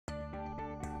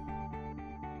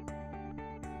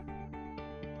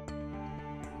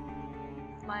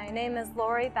My name is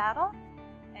Laurie Battle,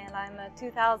 and I'm a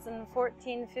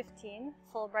 2014-15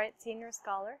 Fulbright Senior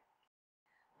Scholar.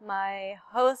 My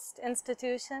host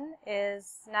institution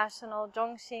is National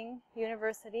Chung Hsin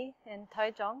University in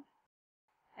Taichung,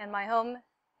 and my home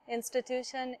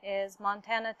institution is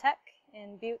Montana Tech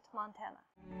in Butte, Montana.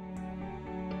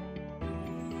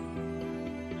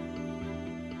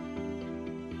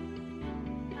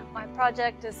 My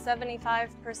project is 75%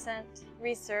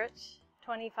 research,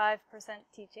 25%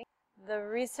 teaching. The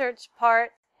research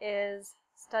part is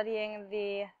studying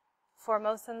the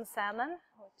Formosan salmon,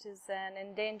 which is an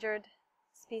endangered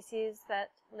species that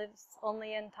lives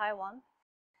only in Taiwan.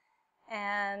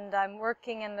 And I'm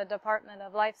working in the Department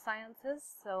of Life Sciences,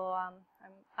 so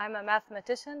I'm a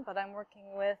mathematician, but I'm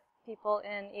working with people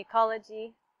in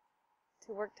ecology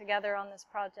to work together on this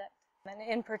project. And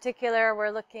in particular,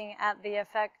 we're looking at the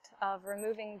effect of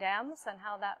removing dams and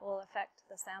how that will affect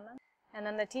the salmon. And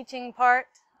then the teaching part,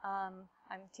 I'm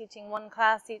teaching one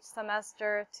class each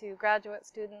semester to graduate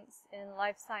students in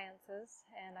life sciences,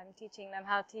 and I'm teaching them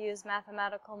how to use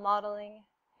mathematical modeling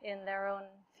in their own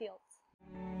fields.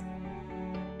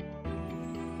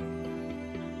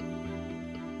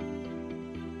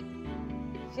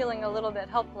 Feeling a little bit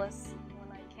helpless when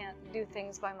I can't do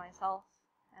things by myself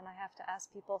and I have to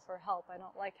ask people for help. I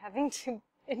don't like having to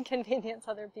inconvenience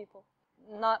other people.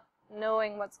 Not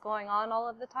knowing what's going on all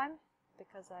of the time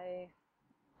because I'm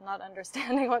not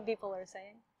understanding what people are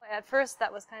saying. At first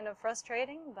that was kind of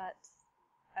frustrating, but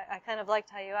I kind of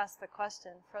liked how you asked the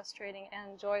question, frustrating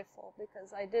and joyful,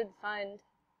 because I did find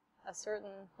a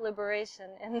certain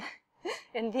liberation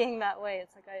in being that way.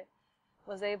 It's like I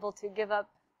was able to give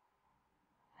up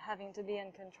having to be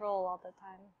in control all the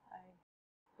time. I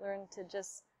learned to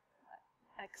just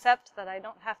accept that I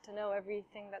don't have to know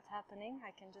everything that's happening. I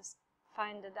can just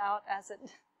find it out as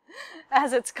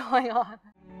it's going on.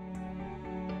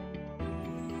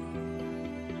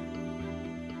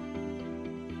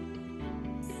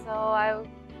 So I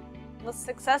was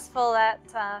successful at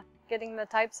getting the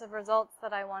types of results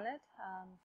that I wanted.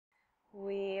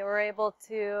 We were able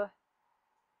to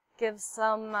give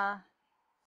some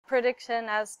prediction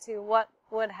as to what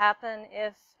would happen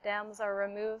if dams are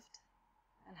removed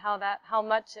and how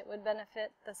much it would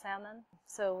benefit the salmon.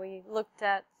 So we looked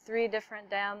at 3 different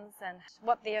dams and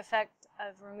what the effect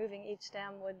of removing each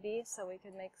dam would be, so we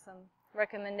could make some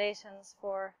recommendations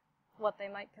for what they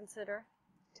might consider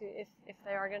to if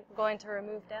they are going to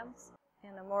remove dams.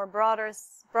 In a more broad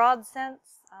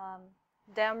sense,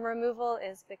 dam removal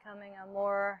is becoming a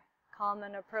more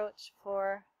common approach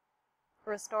for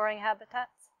restoring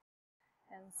habitats.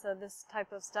 And so this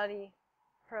type of study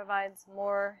provides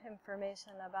more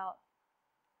information about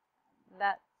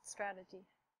that strategy.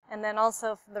 And then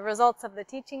also for the results of the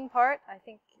teaching part, I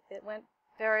think it went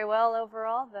very well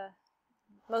overall.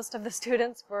 Most of the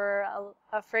students were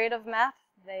afraid of math.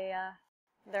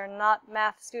 They're not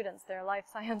math students, they're life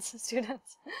science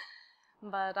students.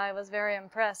 But I was very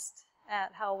impressed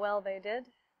at how well they did,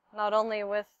 not only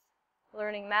with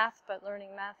learning math, but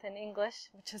learning math in English,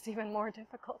 which is even more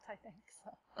difficult, I think.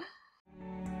 So.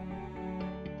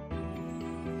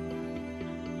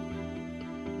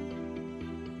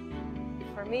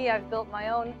 For me, I've built my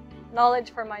own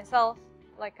knowledge for myself.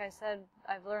 Like I said,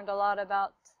 I've learned a lot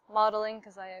about modeling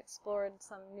because I explored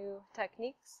some new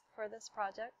techniques for this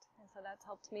project, and so that's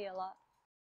helped me a lot.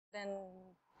 Then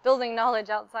building knowledge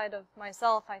outside of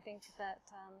myself, I think that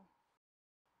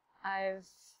I've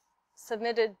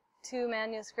submitted 2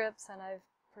 manuscripts and I've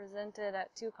presented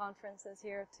at 2 conferences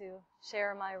here to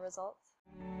share my results.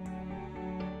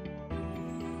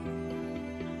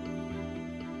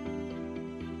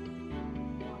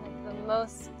 One of the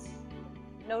most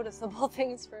noticeable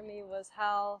things for me was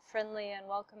how friendly and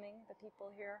welcoming the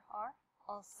people here are.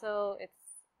 Also,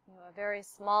 it's a very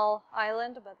small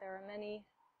island, but there are many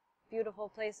beautiful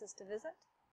places to visit.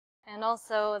 And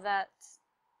also that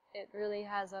it really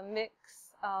has a mix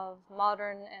of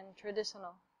modern and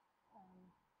traditional. I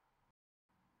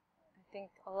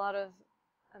think a lot of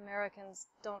Americans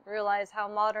don't realize how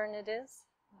modern it is,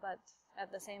 but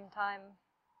at the same time,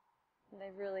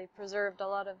 they've really preserved a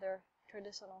lot of their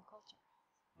traditional culture.